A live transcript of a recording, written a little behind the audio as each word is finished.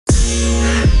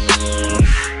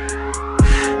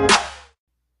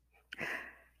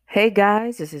Hey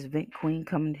guys, this is Vent Queen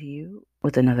coming to you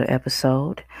with another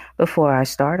episode. Before I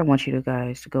start, I want you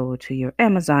guys to go to your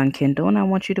Amazon Kindle and I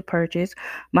want you to purchase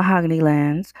Mahogany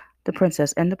Lands, The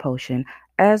Princess and the Potion,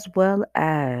 as well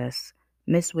as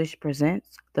Miss Wish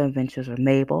Presents The Adventures of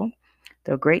Mabel.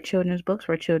 They're great children's books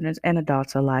for children and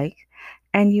adults alike,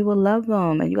 and you will love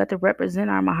them. And you got to represent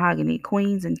our mahogany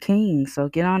queens and kings. So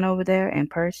get on over there and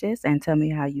purchase and tell me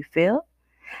how you feel.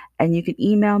 And you can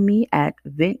email me at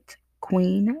ventqueen22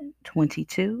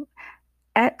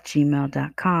 at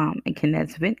gmail.com. Again,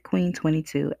 that's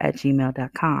ventqueen22 at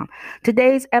gmail.com.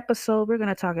 Today's episode, we're going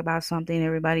to talk about something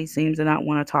everybody seems to not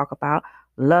want to talk about: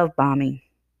 love bombing.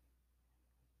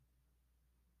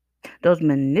 Those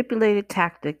manipulated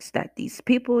tactics that these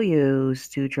people use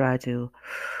to try to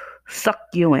suck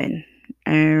you in.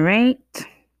 All right?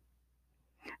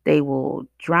 They will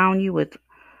drown you with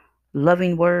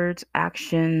loving words,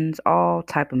 actions, all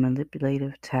type of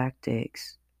manipulative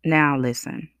tactics. Now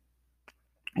listen,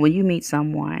 when you meet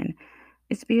someone,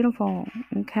 it's beautiful,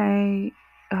 okay?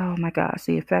 Oh my gosh,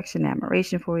 the affection,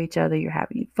 admiration for each other, you're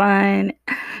having fun.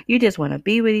 You just want to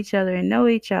be with each other and know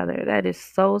each other. That is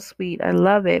so sweet. I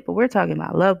love it. But we're talking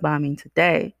about love bombing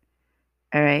today.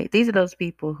 All right. These are those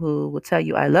people who will tell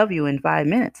you I love you in 5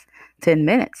 minutes, 10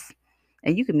 minutes.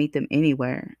 And you can meet them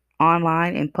anywhere,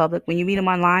 online, in public. When you meet them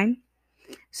online,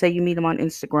 say you meet them on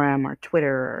Instagram or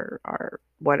Twitter or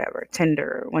whatever,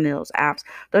 Tinder, one of those apps,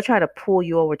 they'll try to pull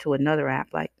you over to another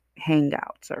app like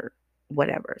Hangouts or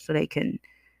whatever so they can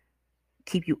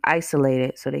keep you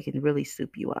isolated so they can really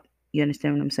soup you up. You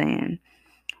understand what I'm saying?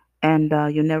 And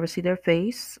you'll never see their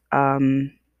face. But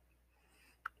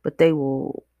they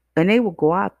will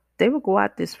go out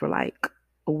this for like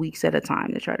weeks at a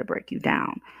time to try to break you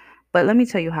down. But let me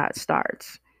tell you how it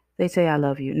starts. They say, I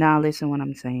love you. Now listen what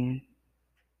I'm saying.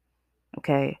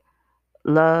 Okay.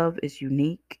 Love is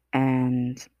unique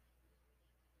and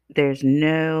there's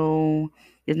no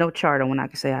charter when I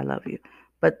can say I love you.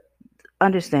 But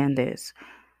understand this.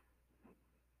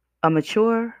 A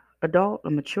mature adult, a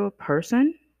mature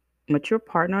person, a mature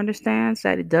partner understands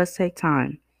that it does take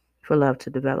time for love to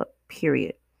develop.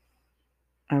 Period.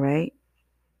 All right?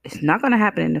 It's not going to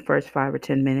happen in the first 5 or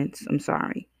 10 minutes. I'm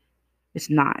sorry. It's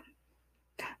not.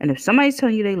 And if somebody's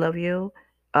telling you they love you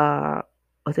uh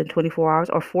within 24 hours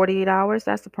or 48 hours,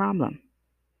 that's the problem.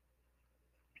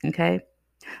 Okay?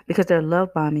 Because they're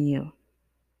love bombing you.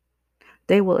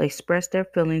 They will express their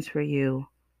feelings for you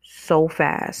so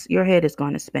fast. Your head is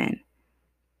going to spin.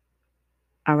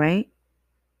 All right?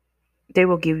 They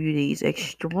will give you these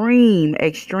extreme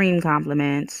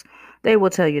compliments. They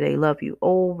will tell you they love you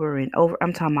over and over.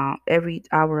 I'm talking about every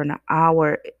hour and an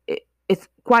hour. It's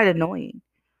quite annoying.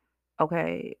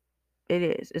 Okay? It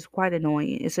is. It's quite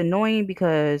annoying. It's annoying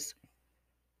because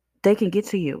they can get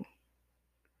to you.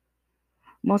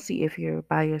 Mostly if you're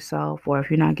by yourself or if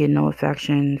you're not getting no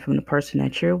affection from the person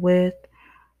that you're with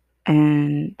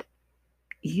and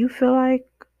you feel like,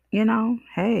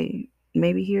 hey,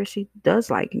 maybe he or she does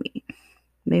like me.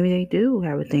 Maybe they do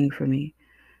have a thing for me.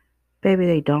 Baby,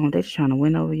 they don't. They're just trying to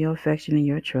win over your affection and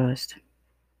your trust.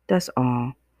 That's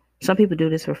all. Some people do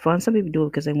this for fun. Some people do it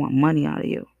because they want money out of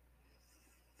you.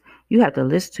 You have to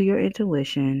listen to your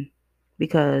intuition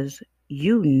because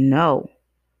you know.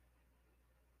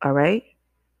 All right?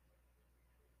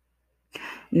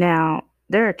 Now,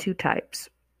 there are two types.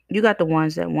 You got the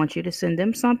ones that want you to send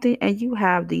them something, and you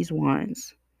have these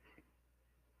ones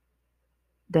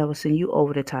that will send you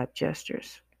over the top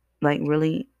gestures, like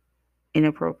really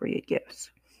inappropriate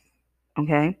gifts.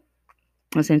 Okay?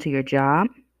 Listen to your job.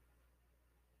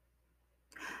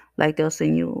 Like they'll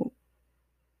send you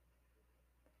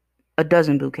a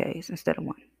dozen bouquets instead of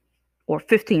one, or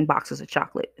 15 boxes of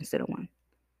chocolate instead of one.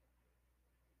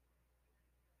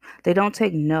 They don't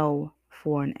take no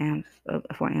for an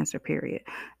answer, period.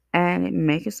 And it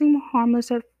makes it seem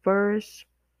harmless at first,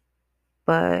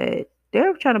 but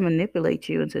they're trying to manipulate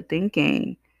you into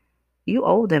thinking you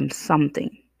owe them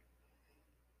something.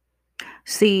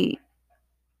 See,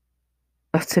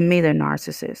 to me, they're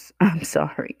narcissists. I'm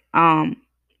sorry.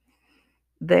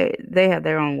 They have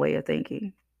their own way of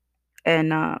thinking,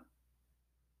 and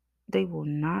they will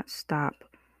not stop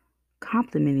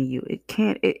complimenting you. It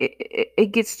can't.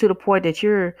 It gets to the point that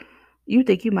you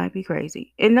think you might be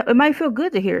crazy, and it might feel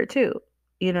good to hear it too.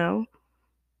 You know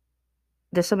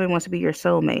that somebody wants to be your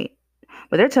soulmate,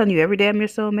 but they're telling you every day I'm your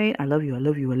soulmate. I love you. I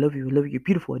love you. I love you. I love you. You're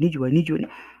beautiful. I need you. I need you.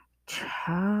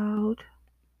 Child,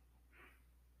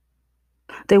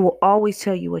 they will always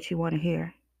tell you what you want to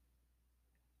hear.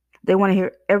 They want to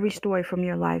hear every story from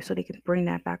your life so they can bring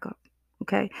that back up.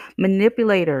 Okay?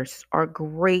 Manipulators are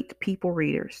great people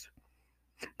readers.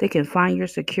 They can find your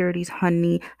securities,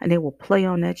 honey, and they will play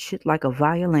on that shit like a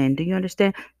violin. Do you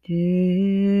understand?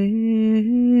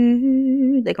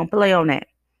 They gonna play on that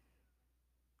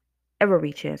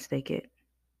every chance they get.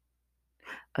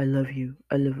 I love you.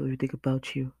 I love everything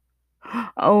about you.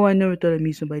 Oh, I never thought I'd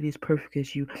meet somebody as perfect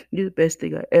as you. You're the best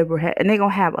thing I ever had. And they're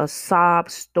gonna have a sob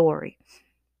story.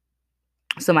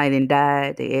 Somebody then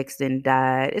died, the ex then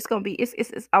died. It's gonna be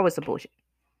it's always some bullshit.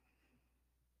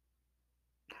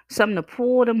 Something to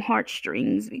pull them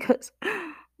heartstrings because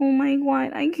oh my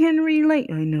god, I can relate.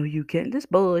 I know you can. This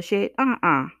bullshit.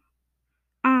 Uh.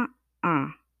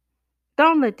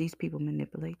 Don't let these people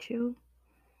manipulate you.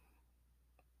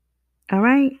 All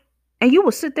right? And you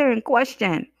will sit there and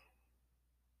question,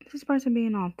 is this person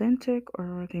being authentic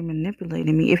or are they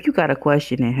manipulating me? If you got a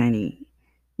question it, honey,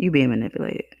 you being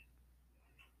manipulated.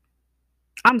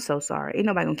 I'm so sorry. Ain't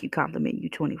nobody gonna keep complimenting you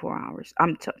 24 hours.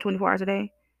 24 hours a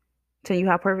day. Telling you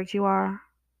how perfect you are,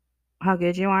 how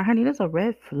good you are. Honey, those are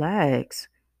red flags.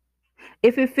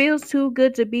 If it feels too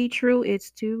good to be true, it's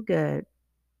too good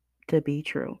to be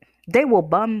true. They will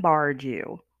bombard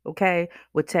you, okay,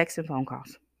 with texts and phone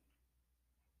calls.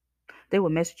 They will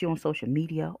message you on social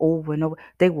media over and over.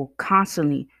 They will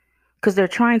constantly, because they're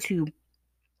trying to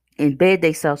embed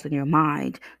themselves in your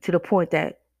mind to the point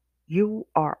that you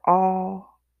are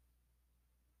all,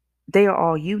 they are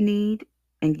all you need,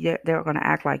 and they're going to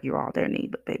act like you're all their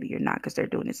need, but baby, you're not, because they're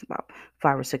doing this about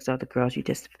 5 or 6 other girls. You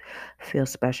just feel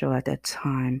special at that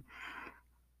time.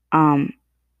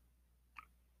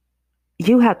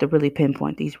 You have to really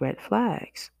pinpoint these red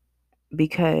flags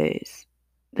because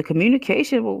the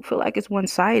communication will feel like it's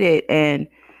one-sided. And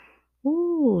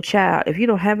ooh, child, if you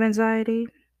don't have anxiety,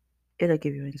 it'll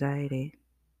give you anxiety.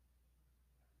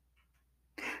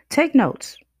 Take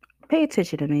notes. Pay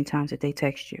attention to many times that they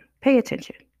text you. Pay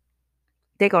attention.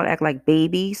 They're going to act like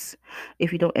babies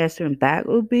if you don't answer them back.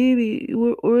 Oh, baby,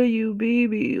 where are you,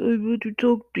 baby? I want to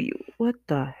talk to you. What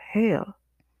the hell?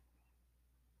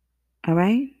 All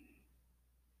right?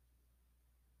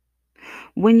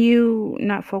 When you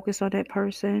not focus on that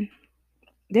person,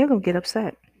 they're going to get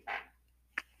upset.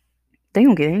 They're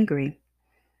going to get angry.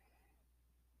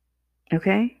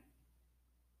 Okay?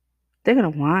 They're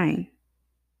going to whine.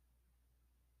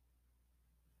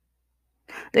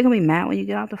 They're going to be mad when you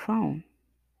get off the phone.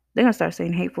 They're going to start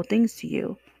saying hateful things to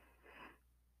you.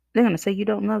 They're going to say you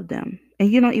don't love them.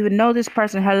 And you don't even know this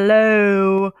person.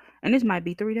 Hello. And this might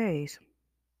be 3 days.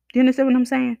 Do you understand what I'm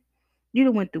saying? You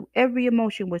done went through every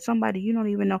emotion with somebody you don't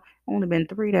even know. Only been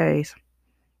 3 days,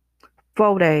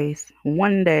 4 days,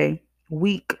 1 day,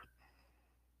 week.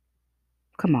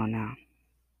 Come on now.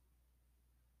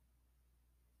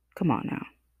 Come on now.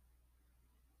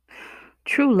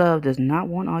 True love does not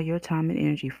want all your time and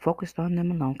energy focused on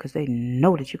them alone because they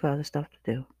know that you got other stuff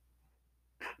to do.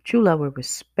 True love will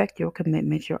respect your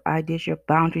commitments, your ideas, your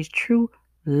boundaries. True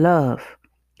love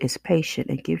is patient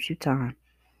and gives you time.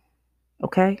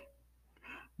 Okay?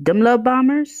 Them love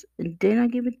bombers, and then I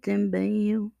give it them,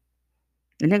 you.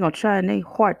 And they're going to try in their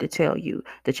heart to tell you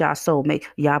that y'all soulmate,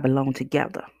 y'all belong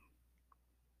together.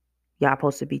 Y'all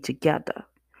supposed to be together.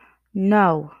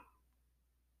 No.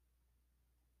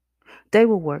 They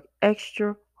will work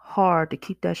extra hard to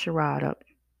keep that charade up.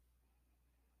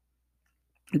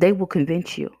 They will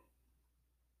convince you.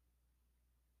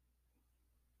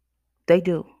 They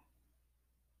do.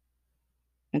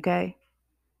 Okay?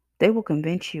 They will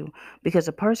convince you because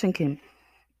a person can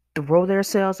throw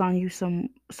themselves on you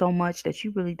so much that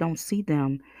you really don't see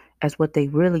them as what they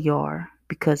really are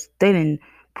because they didn't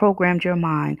programmed your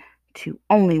mind to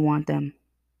only want them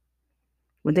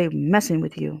when they're messing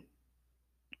with you.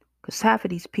 Because half of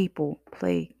these people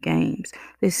play games.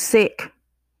 They're sick.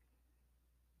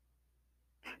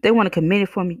 They want to commit it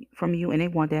from you and they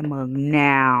want that mug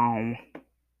now.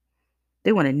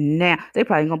 They want it now. They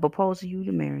probably gonna propose to you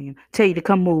to marry him. Tell you to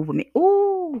come move with me.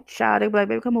 Ooh, child, they be like,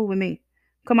 baby, come move with me.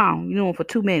 Come on, you know, for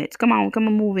 2 minutes. Come on,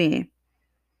 move in.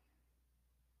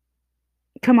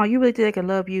 Come on, you really think they can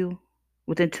love you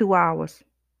within 2 hours,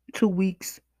 2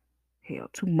 weeks, hell,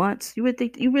 2 months? You really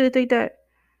think that?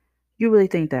 You really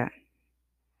think that?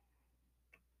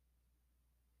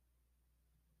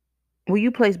 When you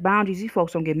place boundaries, these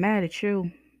folks don't get mad at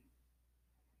you.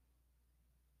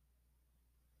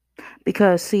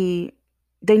 Because see,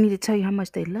 they need to tell you how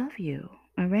much they love you.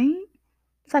 All right?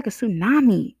 It's like a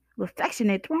tsunami of affection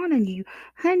they're throwing on you.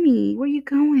 Honey, where you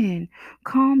going?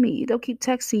 Call me. They'll keep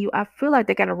texting you. I feel like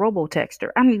they got a robo texter.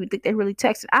 I don't even think they really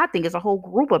texted. I think it's a whole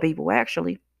group of people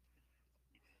actually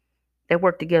that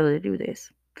work together to do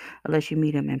this. Unless you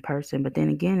meet them in person. But then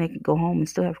again, they can go home and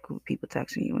still have a group of people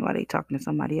texting you while they talking to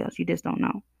somebody else. You just don't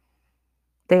know.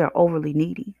 They are overly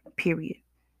needy, period.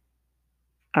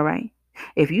 All right.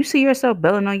 If you see yourself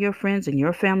bailing on your friends and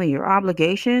your family, your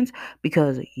obligations,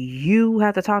 because you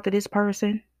have to talk to this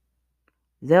person,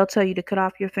 they'll tell you to cut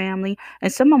off your family.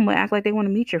 And some of them will act like they want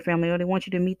to meet your family or they want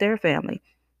you to meet their family.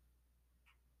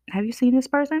 Have you seen this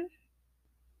person?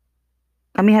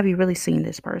 I mean, have you really seen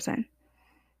this person?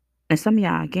 And some of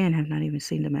y'all, again, have not even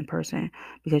seen them in person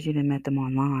because you didn't met them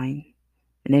online.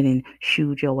 And they didn't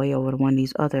shoot your way over to one of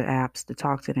these other apps to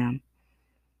talk to them.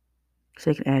 So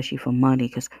they can ask you for money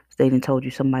because they didn't told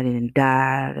you somebody didn't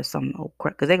die or some old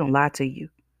crap. Because they're going to lie to you.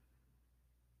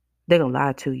 They're going to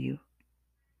lie to you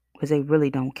because they really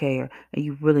don't care. And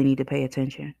you really need to pay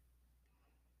attention.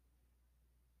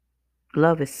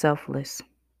 Love is selfless.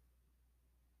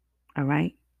 All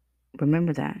right?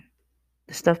 Remember that.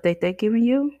 The stuff that they're giving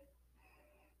you,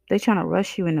 they're trying to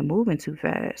rush you into moving too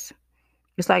fast.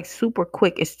 It's like super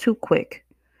quick. It's too quick.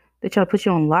 They try to put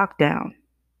you on lockdown.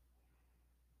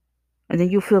 And then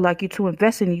you feel like you're too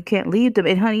invested and you can't leave them.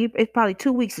 And honey, it's probably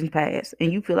 2 weeks and past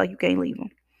and you feel like you can't leave them.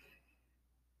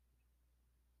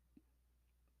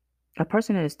 A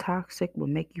person that is toxic will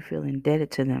make you feel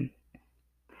indebted to them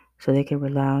so they can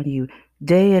rely on you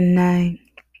day and night.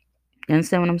 You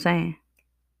understand what I'm saying?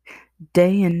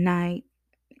 Day and night.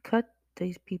 Cut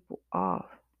these people off.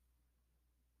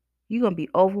 You're going to be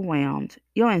overwhelmed.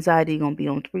 Your anxiety going to be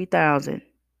on 3,000.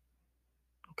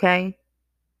 Okay?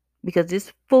 Because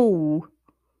this fool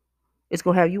is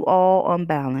going to have you all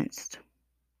unbalanced.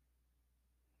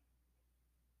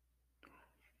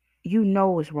 You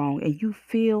know it's wrong and you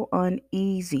feel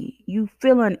uneasy. You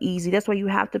feel uneasy. That's why you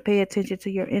have to pay attention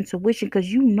to your intuition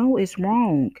because you know it's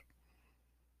wrong.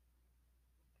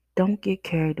 Don't get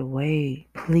carried away,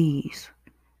 please.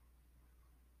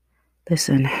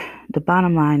 Listen, the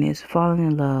bottom line is falling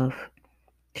in love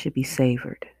should be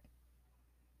savored.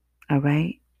 All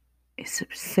right?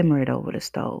 Simmer it over the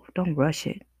stove. Don't rush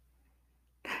it.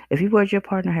 If you worry your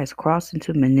partner has crossed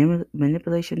into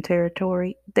manipulation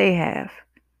territory, they have.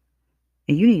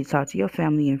 And you need to talk to your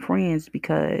family and friends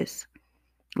because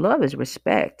love is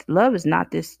respect. Love is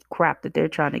not this crap that they're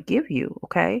trying to give you,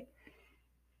 okay?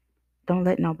 Don't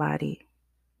let nobody,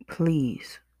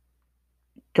 please,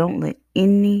 don't let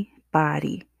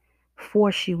anybody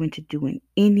force you into doing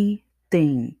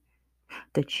anything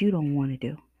that you don't want to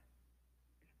do,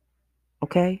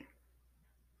 okay?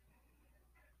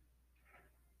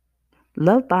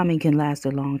 Love bombing can last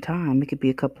a long time. It could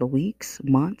be a couple of weeks,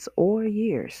 months, or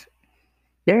years.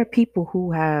 There are people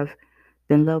who have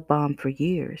been love bombed for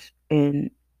years,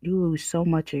 and you lose so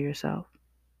much of yourself.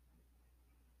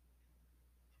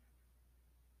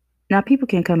 Now, people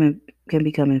can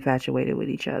become infatuated with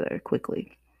each other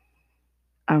quickly.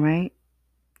 All right,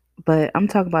 but I'm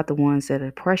talking about the ones that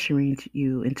are pressuring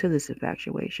you into this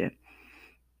infatuation,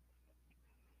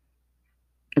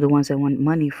 the ones that want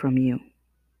money from you.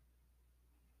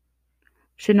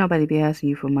 Should nobody be asking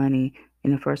you for money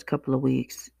in the first couple of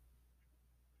weeks?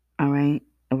 All right,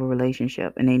 of a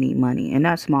relationship, and they need money, and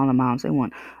not small amounts. They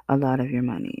want a lot of your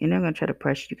money, and they're gonna try to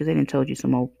pressure you because they didn't told you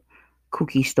some old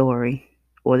kooky story,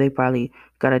 or they probably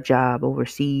got a job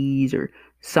overseas or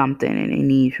something, and they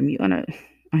need from you.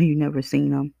 And you never seen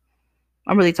them.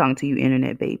 I'm really talking to you,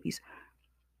 internet babies.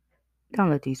 Don't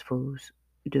let these fools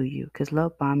do you, because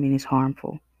love bombing is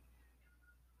harmful.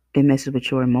 It messes with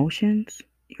your emotions,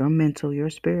 your mental, your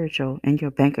spiritual, and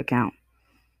your bank account.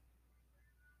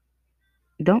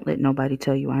 Don't let nobody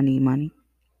tell you I need money.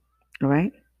 All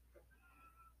right?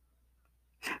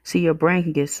 See, your brain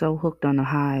can get so hooked on the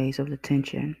highs of the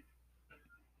tension,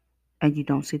 and you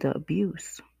don't see the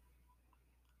abuse.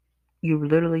 You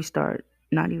literally start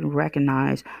not even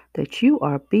recognize that you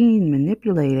are being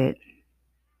manipulated.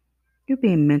 You're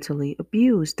being mentally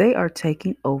abused. They are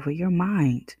taking over your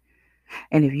mind.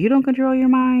 And if you don't control your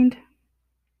mind,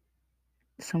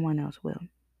 someone else will.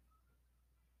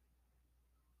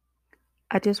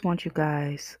 I just want you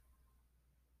guys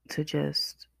to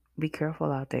just be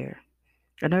careful out there.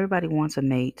 And everybody wants a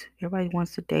mate. Everybody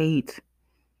wants to date.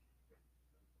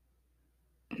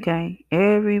 Okay?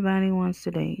 Everybody wants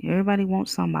to date. Everybody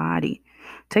wants somebody.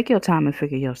 Take your time and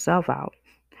figure yourself out.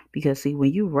 Because see,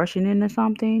 when you rushing into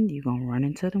something, you're gonna run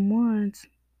into them ones.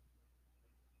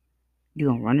 You're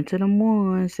gonna run into them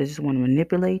ones that just want to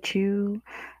manipulate you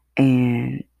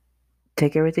and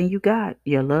take everything you got.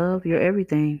 Your love, your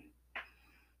everything.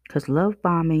 Because love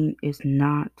bombing is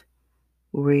not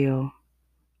real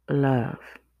love.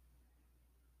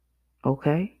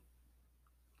 Okay?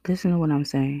 Listen to what I'm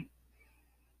saying.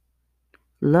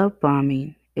 Love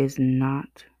bombing is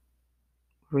not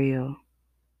real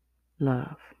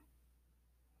love.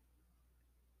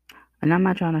 And I'm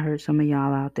not trying to hurt some of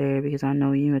y'all out there because I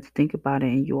know you have to think about it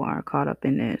and you are caught up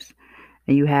in this.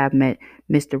 and you have met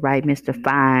Mr. Right, Mr.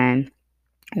 Fine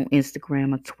on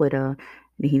Instagram or Twitter,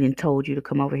 and he didn't told you to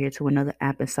come over here to another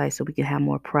app and site so we can have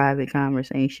more private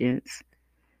conversations.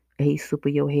 And he's super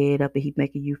your head up and he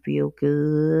making you feel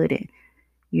good, and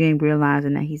you ain't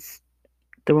realizing that he's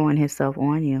throwing himself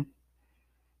on you.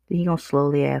 Then he gonna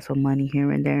slowly ask for money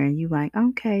here and there, and you like,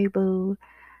 okay, boo,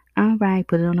 all right,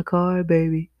 put it on the card,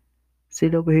 baby.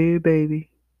 Sit over here,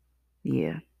 baby.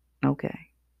 Yeah, okay.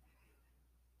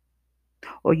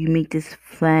 Or you meet this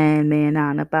fine man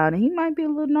out and about, and he might be a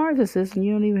little narcissist, and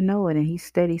you don't even know it, and he's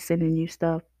steady sending you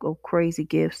stuff, go crazy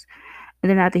gifts, and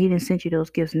then after he didn't send you those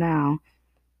gifts, now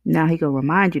he gonna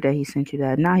remind you that he sent you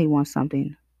that. Now he wants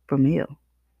something from you.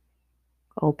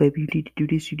 Oh, baby, you need to do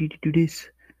this. You need to do this,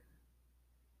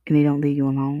 and they don't leave you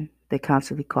alone. They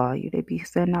constantly call you. They be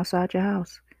standing outside your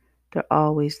house. They're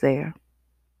always there.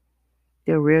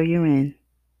 They'll reel you in,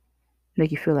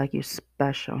 make you feel like you're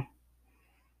special,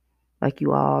 like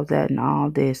you all that and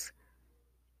all this,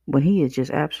 when he is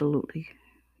just absolutely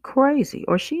crazy,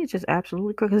 or she is just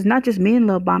absolutely crazy. 'Cause it's not just men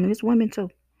love bombing; it's women too.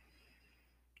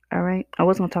 All right. I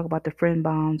was gonna talk about the friend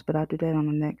bombs, but I'll do that on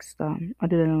the next. I'll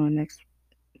do that on the next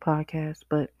podcast.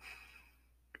 But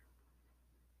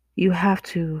you have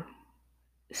to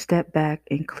step back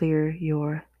and clear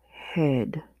your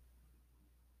head,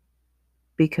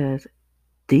 because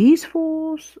these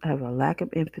fools have a lack of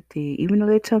empathy. Even though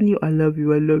they're telling you, "I love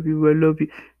you, I love you, I love you,"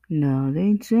 no,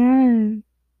 they don't.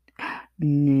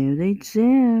 No, they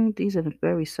don't. These are the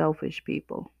very selfish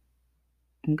people.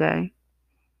 Okay.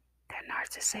 They're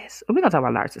narcissists. We're gonna talk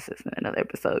about narcissists in another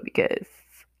episode because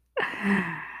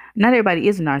not everybody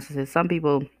is a narcissist. Some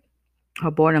people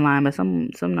are borderline, but some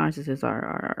narcissists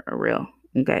are real.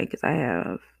 Okay, because I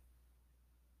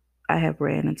have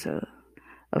ran into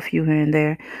a few here and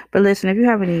there. But listen, if you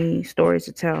have any stories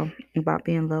to tell about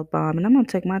being love bombed, and I'm gonna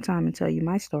take my time and tell you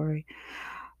my story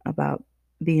about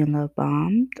being love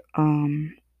bombed,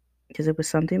 because it was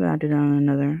something, but I'll do that on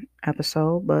another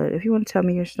episode. But if you want to tell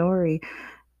me your story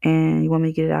and you want me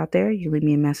to get it out there, you leave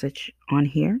me a message on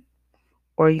here,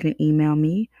 or you can email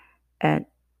me at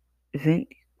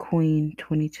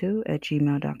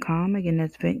ventqueen22@gmail.com. Again,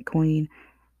 that's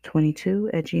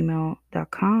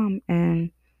ventqueen22@gmail.com.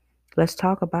 And let's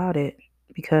talk about it,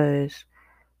 because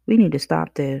we need to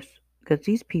stop this, because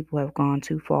these people have gone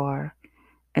too far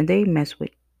and they mess with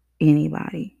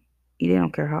anybody. They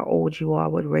don't care how old you are,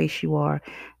 what race you are.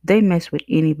 They mess with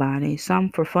anybody.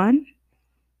 Some for fun,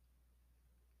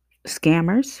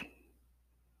 scammers,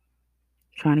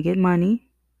 trying to get money,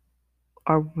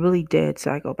 are really dead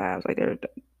psychopaths. Like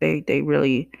they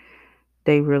really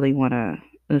want to,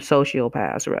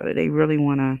 sociopaths rather. They really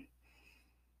want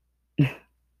to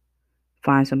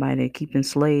find somebody to keep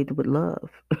enslaved with love.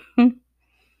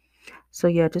 So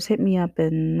yeah, just hit me up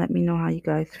and let me know how you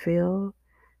guys feel,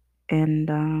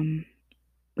 and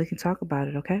we can talk about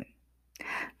it. Okay.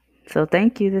 So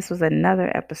thank you. This was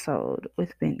another episode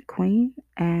with Bent Queen,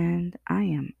 and I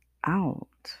am out.